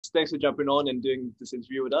thanks for jumping on and doing this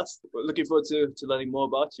interview with us. We're looking forward to learning more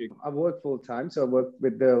about you. I work full time, so I work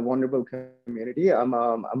with the vulnerable community. I'm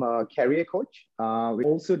a career coach. What I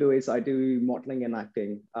also do is I do modeling and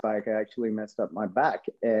acting. Like I actually messed up my back,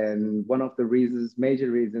 and one of the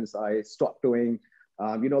major reasons I stopped doing,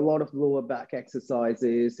 a lot of lower back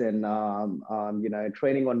exercises and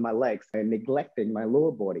training on my legs and neglecting my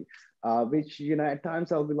lower body. Which, at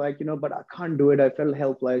times I'll be like, but I can't do it. I felt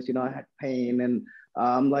helpless, I had pain, and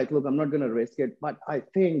I'm like, look, I'm not going to risk it. But I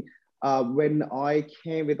think when I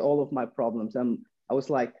came with all of my problems, I was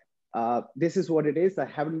like, this is what it is. I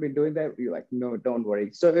haven't been doing that. You're like, no, don't worry.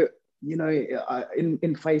 So,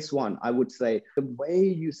 in phase one, I would say the way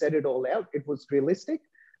you set it all out, it was realistic.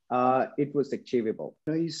 It was achievable.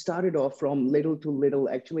 You started off from little to little,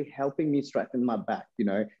 actually helping me strengthen my back,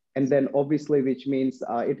 and then obviously, which means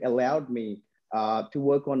it allowed me to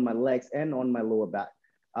work on my legs and on my lower back.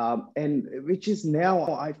 And which is now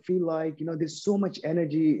I feel like, there's so much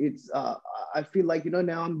energy. I feel like,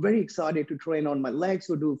 now I'm very excited to train on my legs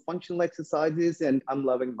or do functional exercises, and I'm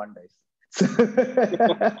loving Mondays. So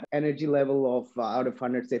energy level of out of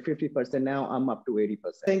 100, say 50%. Now I'm up to 80%.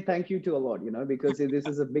 Saying thank you to a lot, because this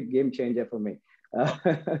is a big game changer for me.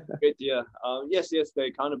 Great, yeah. Yes, the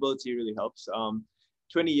accountability really helps.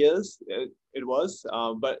 20 years it was,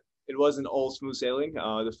 but it wasn't all smooth sailing.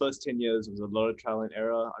 The first 10 years was a lot of trial and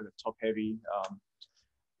error. I got top heavy.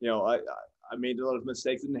 I made a lot of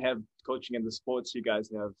mistakes. Didn't have coaching and the sports you guys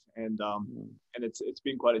have, and it's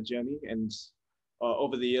been quite a journey. And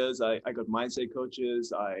over the years, I got mindset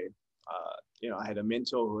coaches. I had a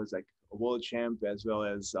mentor who was like a world champ, as well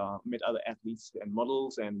as met other athletes and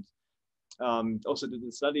models, and also did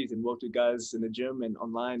the studies and worked with guys in the gym and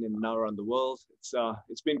online and now around the world.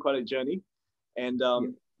 It's been quite a journey, and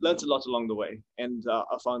learned a lot along the way. And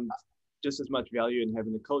I found just as much value in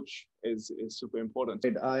having a coach is super important.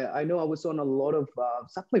 I know I was on a lot of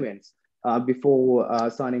supplements before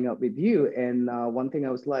signing up with you. And one thing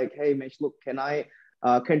I was like, hey, Misch, look, can I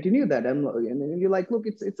continue that? And you're like, look,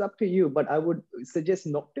 it's up to you, but I would suggest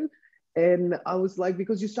not to. And I was like,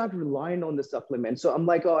 because you start relying on the supplement. So I'm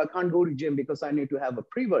like, oh, I can't go to gym because I need to have a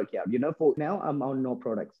pre-workout. For now, I'm on no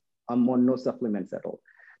products. I'm on no supplements at all.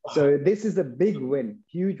 So this is a big win,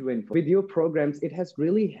 huge win. With your programs, it has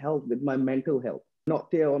really helped with my mental health.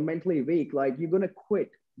 Not there or mentally weak, like you're going to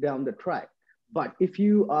quit down the track. But if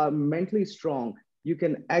you are mentally strong, you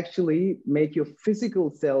can actually make your physical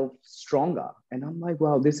self stronger. And I'm like,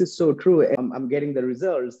 wow, this is so true. I'm getting the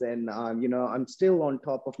results, and I'm still on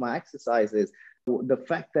top of my exercises. The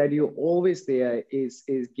fact that you're always there is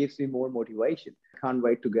gives me more motivation. Can't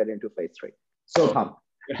wait to get into phase 3. So pumped.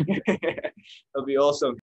 That'll be awesome.